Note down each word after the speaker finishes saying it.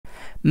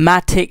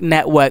Matic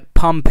network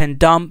pump and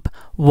dump.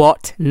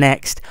 What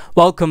next?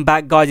 Welcome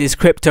back, guys. It's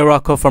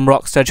cryptorocko from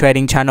Rockstar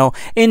Trading Channel.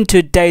 In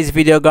today's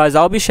video, guys,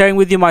 I'll be sharing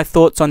with you my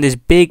thoughts on this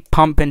big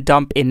pump and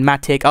dump in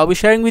Matic. I'll be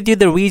sharing with you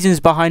the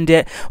reasons behind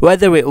it,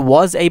 whether it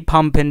was a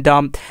pump and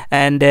dump,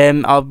 and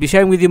I'll be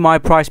sharing with you my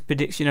price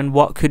prediction and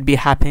what could be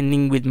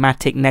happening with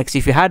Matic next.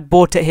 If you had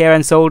bought it here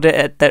and sold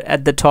it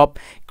at the top,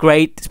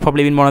 great. It's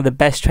probably been one of the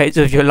best trades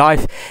of your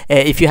life.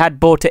 If you had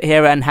bought it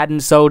here and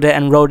hadn't sold it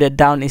and rode it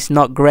down, it's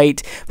not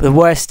great. But the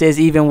worst is,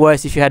 even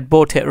worse, if you had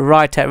bought it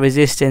right at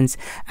resistance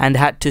and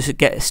had to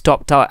get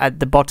stopped out at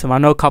the bottom. I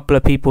know a couple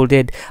of people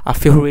did. I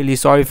feel really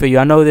sorry for you.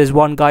 I know there's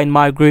one guy in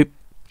my group.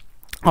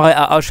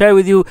 I'll share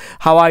with you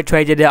how I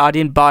traded it. I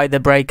didn't buy the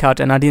breakout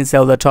and I didn't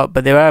sell the top,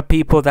 but there are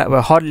people that were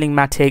hodling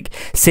Matic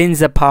since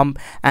the pump,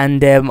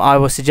 and I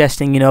was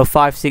suggesting,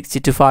 560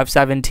 to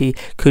 570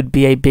 could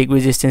be a big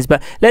resistance.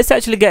 But let's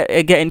actually get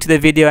into the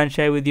video and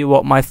share with you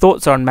what my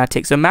thoughts are on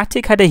Matic. So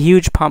Matic had a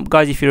huge pump,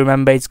 guys. If you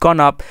remember, it's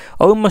gone up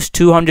almost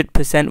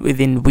 200%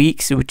 within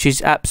weeks, which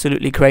is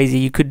absolutely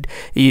crazy.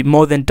 You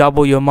more than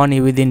double your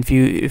money within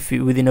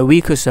a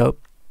week or so.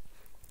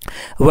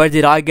 Where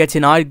did I get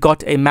in? I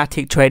got a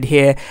Matic trade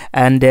here,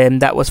 and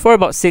that was for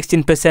about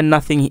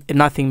 16%,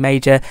 nothing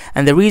major.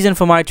 And the reason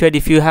for my trade,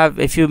 if you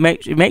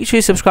make sure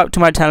you subscribe to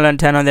my channel and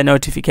turn on the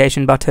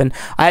notification button.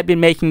 I had been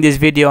making this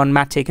video on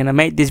Matic, and I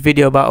made this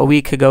video about a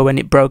week ago when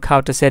it broke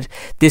out. I said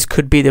this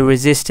could be the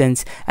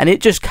resistance, and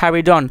it just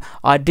carried on.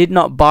 I did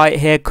not buy it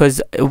here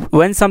because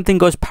when something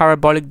goes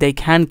parabolic, they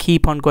can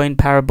keep on going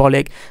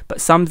parabolic,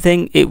 but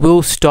something, it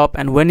will stop,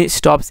 and when it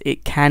stops,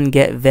 it can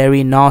get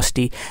very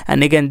nasty.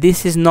 And again,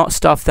 this is not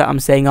stuff that I'm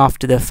saying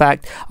after the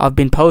fact. I've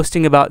been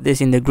posting about this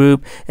in the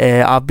group.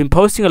 I've been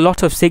posting a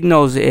lot of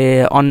signals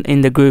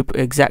in the group,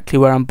 exactly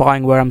where I'm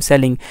buying, where I'm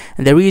selling.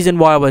 And the reason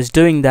why I was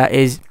doing that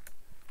is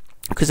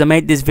because I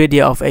made this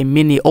video of a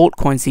mini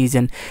altcoin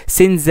season.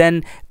 Since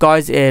then,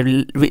 guys,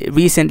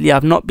 recently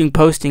I've not been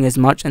posting as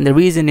much, and the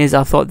reason is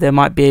I thought there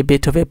might be a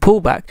bit of a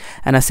pullback,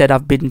 and I said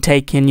I've been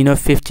taking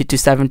 50 to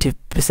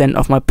 70%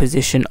 of my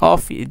position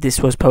off.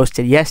 This was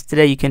posted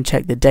yesterday. You can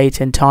check the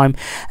date and time,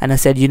 and I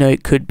said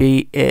it could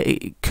be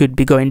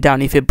going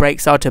down if it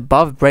breaks out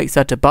above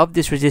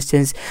this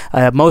resistance.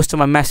 Most of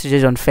my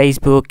messages on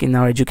Facebook, in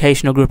our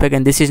educational group,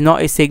 again, this is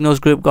not a signals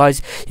group,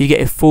 guys. You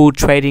get a full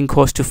trading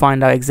course to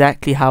find out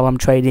exactly how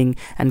I'm trading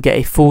and get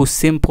a full,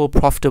 simple,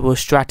 profitable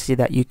strategy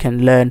that you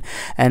can learn.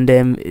 And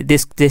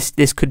this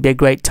could be a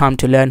great time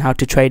to learn how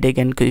to trade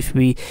again, because if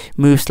we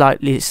move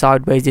slightly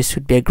sideways, this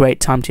would be a great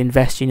time to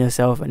invest in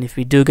yourself. And if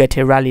we do get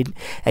a rally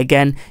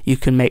again, you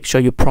can make sure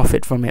you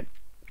profit from it.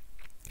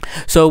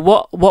 So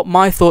what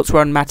my thoughts were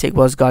on Matic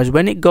was, guys,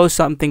 when it goes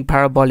something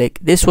parabolic,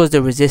 this was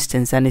the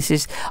resistance. And this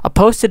is, I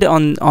posted it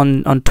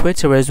on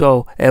Twitter as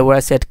well, where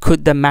I said,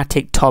 could the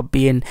Matic top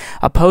be in?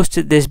 I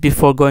posted this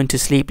before going to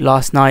sleep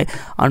last night.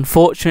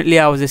 Unfortunately,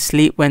 I was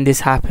asleep when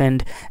this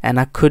happened, and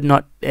I could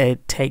not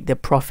take the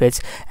profits,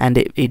 and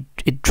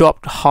it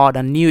dropped hard.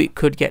 I knew it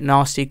could get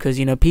nasty because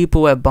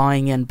people were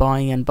buying and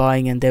buying and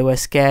buying, and they were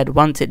scared.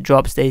 Once it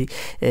drops, they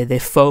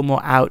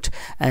FOMO out.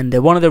 And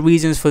one of the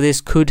reasons for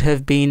this could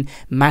have been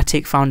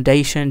Matic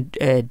Foundation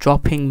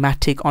dropping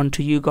Matic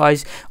onto you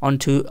guys,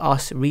 onto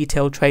us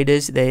retail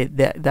traders.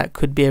 That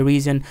could be a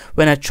reason.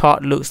 When a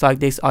chart looks like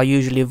this, I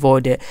usually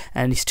avoid it,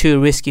 and it's too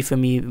risky for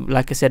me.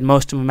 Like I said,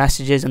 most of my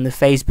messages on the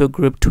Facebook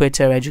group,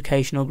 Twitter,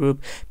 educational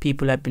group,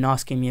 people have been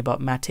asking me about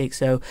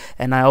Matic.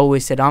 And I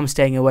always said I'm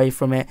staying away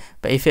from it,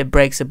 but if it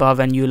breaks above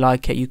and you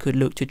like it, you could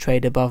look to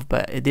trade above.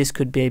 But this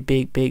could be a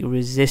big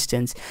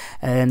resistance.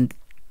 And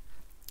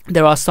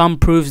there are some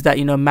proofs that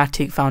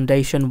Matic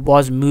Foundation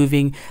was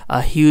moving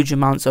huge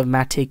amounts of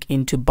Matic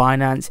into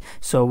Binance,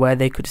 so where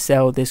they could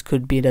sell. This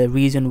could be the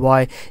reason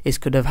why this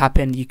could have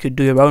happened. You could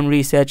do your own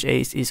research.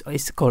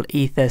 It's called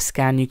Ether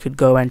Scan. You could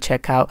go and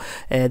check out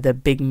the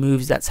big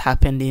moves that's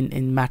happened in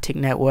Matic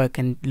Network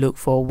and look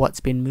for what's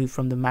been moved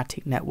from the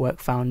Matic Network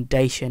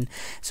Foundation.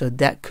 So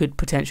that could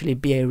potentially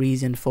be a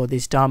reason for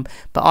this dump,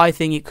 but I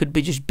think it could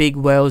be just big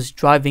whales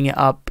driving it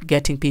up,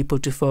 getting people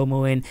to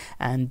FOMO in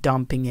and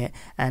dumping it.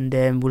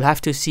 And we'll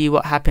have to see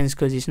what happens,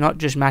 because it's not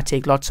just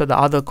Matic. Lots of the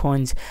other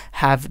coins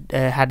have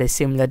had a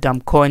similar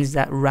dump. Coins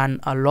that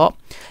ran a lot,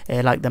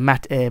 like the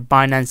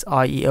Binance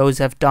IEOs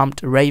have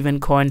dumped.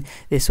 Raven coin,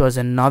 this was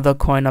another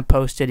coin I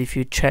posted. If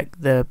you check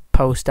the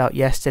post out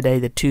yesterday,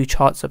 the two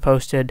charts I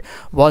posted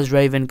was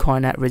Raven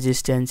coin at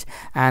resistance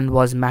and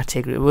was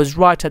Matic. It was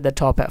right at the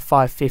top at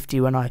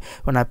 550 when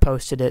I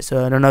posted it.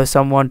 So I don't know,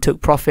 someone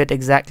took profit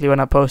exactly when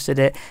I posted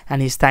it,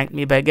 and he's thanked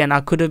me. But again,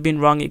 I could have been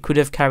wrong. It could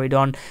have carried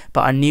on,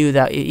 but I knew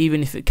that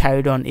even if it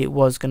carried on, it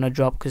was gonna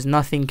drop, because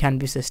nothing can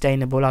be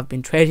sustainable. I've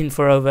been trading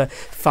for over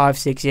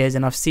 5-6 years,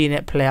 and I've seen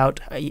it play out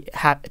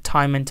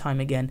time and time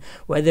again,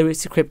 whether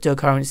it's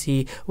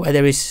cryptocurrency,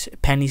 whether it's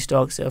penny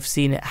stocks. I've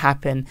seen it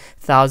happen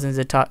thousands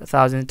of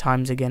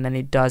times again, and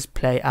it does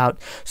play out.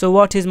 So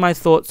what is my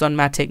thoughts on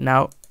Matic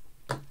now?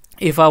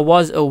 If I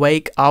was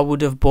awake, I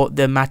would have bought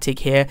the Matic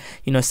here,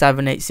 you know,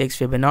 786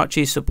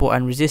 Fibonacci support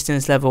and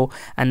resistance level,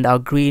 and our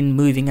green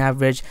moving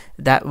average.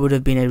 That would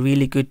have been a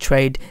really good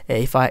trade.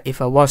 If I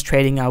was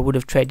trading, I would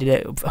have traded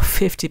it a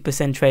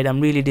 50% trade.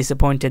 I'm really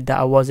disappointed that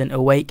I wasn't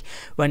awake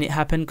when it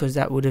happened, because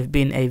that would have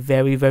been a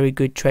very, very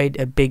good trade,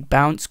 a big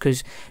bounce.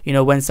 Because, you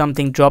know, when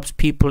something drops,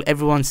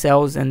 everyone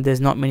sells, and there's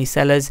not many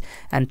sellers,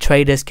 and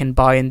traders can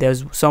buy. And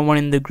there's someone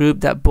in the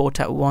group that bought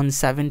at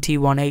 170,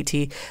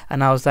 180,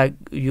 and I was like,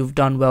 you've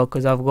done well,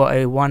 because I've got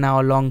a 1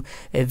 hour long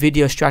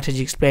video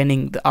strategy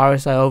explaining the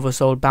RSI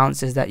oversold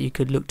bounces that you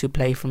could look to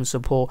play from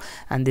support,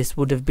 and this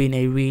would have been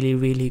a really,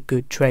 really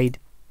good trade.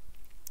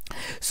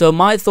 So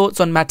my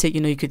thoughts on Matic,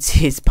 you know, you could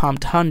see it's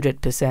pumped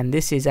 100%.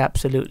 This is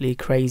absolutely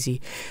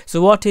crazy.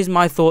 So what is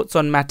my thoughts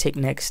on Matic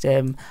next?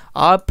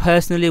 I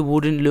personally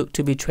wouldn't look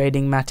to be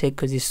trading Matic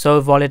because it's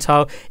so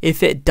volatile.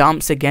 If it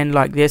dumps again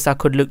like this, I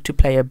could look to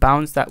play a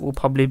bounce. That will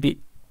probably be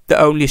the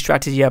only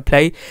strategy I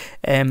play.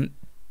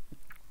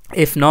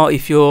 If not,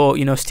 if you're,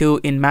 you know, still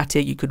in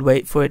Matic, you could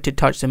wait for it to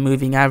touch the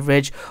moving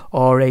average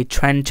or a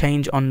trend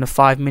change on the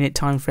 5-minute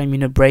time frame, you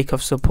know, break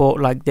of support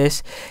like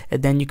this,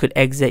 and then you could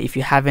exit if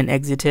you haven't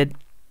exited.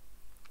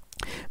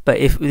 But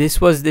if this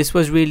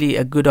was really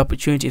a good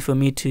opportunity for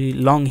me to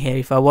long here.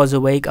 If I was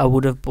awake, I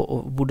would have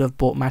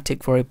bought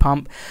Matic for a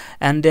pump.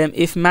 And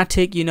if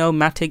Matic, you know,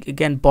 Matic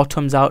again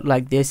bottoms out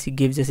like this, it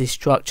gives us a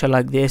structure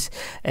like this,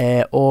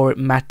 or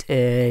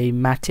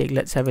Matic,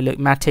 let's have a look.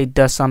 Matic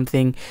does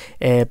something,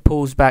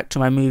 pulls back to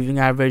my moving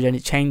average, and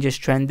it changes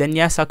trend. Then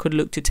yes, I could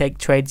look to take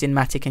trades in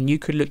Matic, and you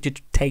could look to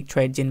take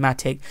trades in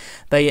Matic.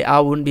 But yeah, I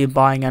wouldn't be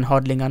buying and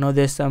hodling. I know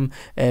there's some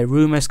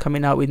rumors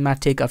coming out with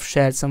Matic. I've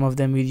shared some of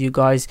them with you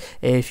guys.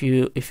 If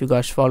you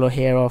guys follow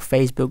here, or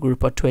Facebook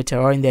group or Twitter,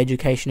 or in the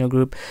educational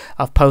group,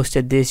 I've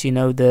posted this. You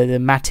know, the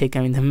Matic,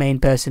 I mean, the main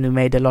person who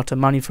made a lot of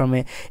money from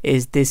it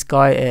is this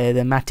guy,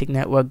 the Matic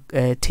network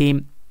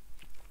team.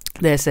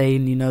 They're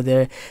saying, you know,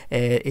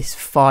 it's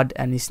FUD,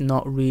 and it's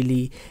not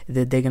really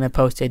that they're going to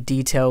post a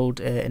detailed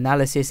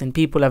analysis, and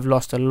people have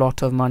lost a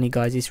lot of money,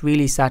 guys. It's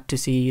really sad to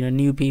see, you know,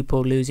 new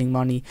people losing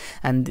money.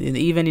 And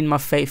even in my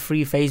free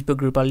Facebook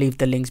group, I'll leave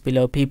the links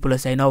below, people are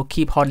saying, oh,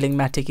 keep hodling,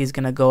 Matic is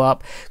going to go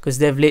up, because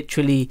they've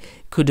literally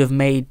could have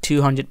made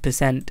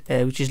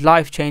 200%, which is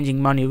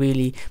life-changing money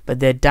really, but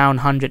they're down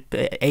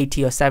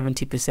 180 or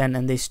 70%,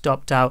 and they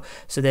stopped out,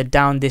 so they're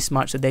down this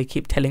much. So they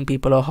keep telling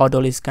people, oh,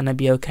 hodl is gonna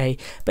be okay.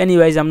 But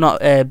anyways, I'm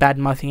not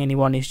bad-mouthing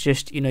anyone. It's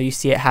just, you know, you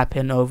see it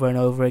happen over and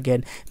over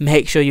again.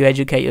 Make sure you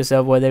educate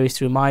yourself, whether it's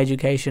through my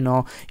education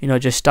or, you know,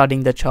 just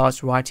studying the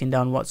charts, writing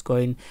down what's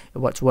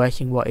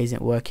working, what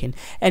isn't working.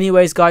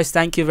 Anyways, guys,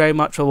 thank you very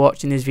much for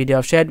watching this video.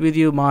 I've shared with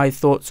you my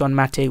thoughts on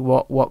Matic,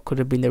 what could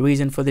have been the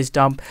reason for this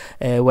dump,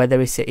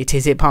 whether it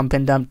is a pump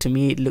and dump. To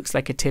me, it looks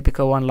like a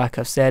typical one. Like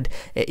I've said,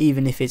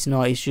 even if it's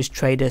not, it's just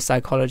trader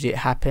psychology. It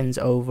happens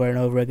over and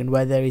over again,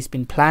 whether it's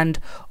been planned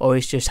or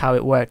it's just how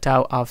it worked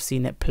out. I've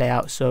seen it play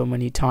out so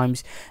many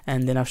times,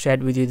 and then I've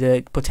shared with you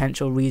the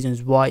potential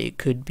reasons why it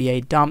could be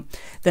a dump.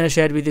 Then I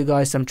shared with you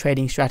guys some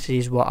trading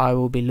strategies, what I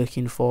will be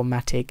looking for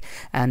Matic.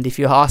 And if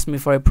you ask me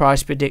for a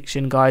price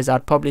prediction, guys,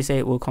 I'd probably say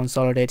it will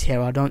consolidate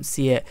here. I don't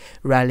see it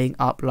rallying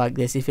up like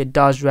this. If it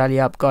does rally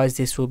up, guys,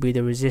 this will be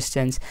the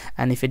resistance,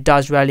 and if it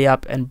does rally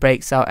up and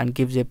breaks out and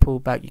gives a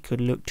pullback, you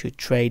could look to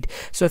trade.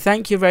 So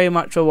thank you very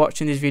much for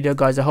watching this video,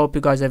 guys. I hope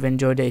you guys have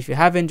enjoyed it. If you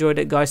have enjoyed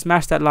it, guys,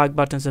 smash that like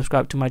button,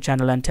 subscribe to my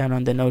channel, and turn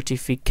on the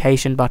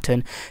notification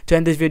button. To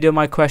end this video,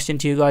 my question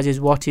to you guys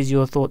is, what is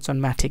your thoughts on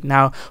Matic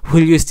now?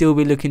 Will you still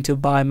be looking to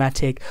buy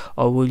Matic,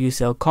 or will you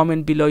sell?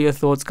 Comment below your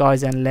thoughts,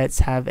 guys, and let's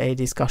have a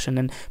discussion.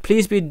 And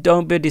please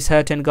don't be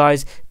disheartened,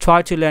 guys.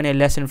 Try to learn a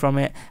lesson from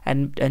it,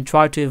 and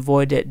try to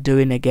avoid it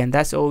doing again.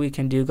 That's all we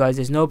can do, guys.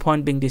 There's no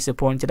point being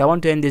disappointed. I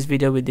want to end this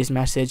video with this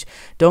message.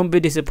 Don't be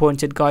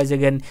disappointed, guys.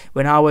 Again,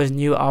 when I was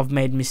new, I've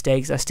made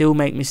mistakes. I still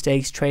make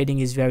mistakes. Trading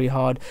is very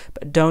hard,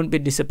 but don't be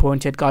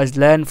disappointed, guys.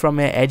 Learn from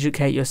it,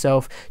 educate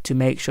yourself to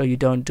make sure you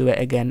don't do it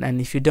again. And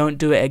if you don't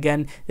do it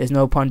again, there's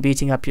no point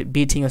beating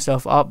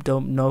yourself up.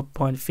 No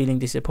point feeling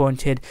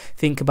disappointed.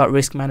 Think about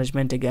risk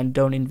management. Again,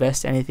 don't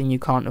invest anything you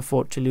can't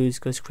afford to lose,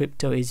 because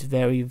crypto is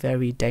very,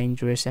 very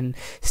dangerous and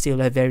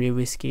still a very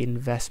risky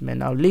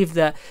investment. I'll leave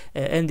that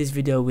end this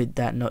video with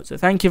that note. So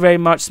thank you very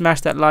much.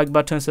 Smash that like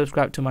button,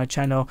 subscribe to my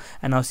channel,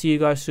 and I'll see you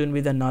guys soon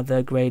with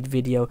another great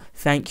video.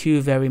 Thank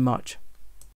you very much.